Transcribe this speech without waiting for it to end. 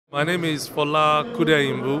My name is Fola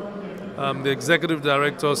Kudeimbu. I'm the Executive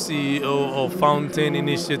Director, CEO of Fountain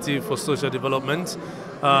Initiative for Social Development,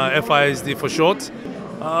 FISD for short.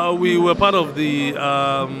 We were part of the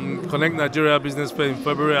Connect Nigeria Business Fair in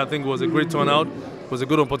February. I think it was a great turnout. It was a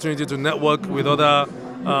good opportunity to network with other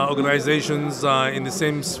organizations in the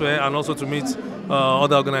same sphere, and also to meet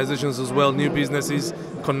other organizations as well, new businesses,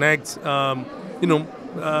 connect, promote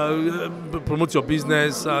your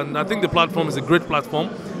business. And I think the platform is a great platform.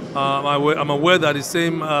 I'm aware that the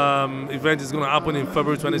same event is going to happen in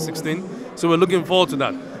February 2016, so we're looking forward to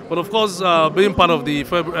that. But of course, being part of the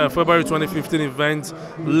February 2015 event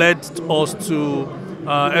led us to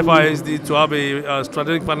FISD to have a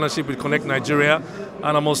strategic partnership with Connect Nigeria,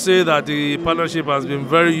 and I must say that the partnership has been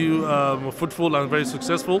very fruitful and very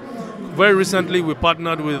successful. Very recently, we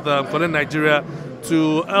partnered with Connect Nigeria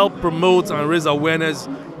to help promote and raise awareness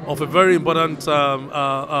of a very important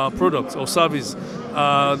product or service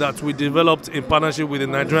that we developed in partnership with the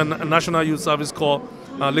Nigerian National Youth Service Corps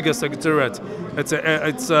Legal Secretariat. It's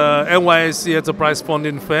a NYSC Enterprise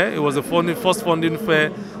Funding Fair. It was the first funding fair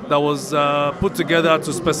that was put together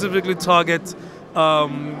to specifically target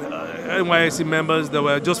NYSC members that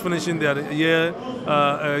were just finishing their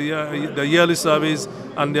yearly service,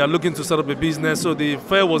 and they are looking to set up a business. So the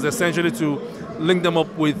fair was essentially to link them up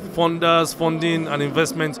with funders, funding, and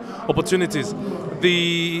investment opportunities.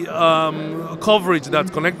 The coverage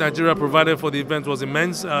that Connect Nigeria provided for the event was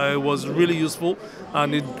immense. It was really useful,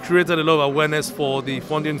 and it created a lot of awareness for the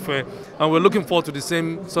funding fair. And we're looking forward to the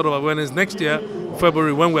same sort of awareness next year,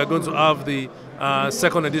 February, when we're going to have the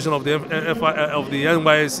second edition of the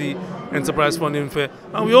NYSC Enterprise Funding Fair.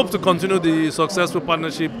 And we hope to continue the successful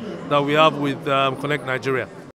partnership that we have with Connect Nigeria.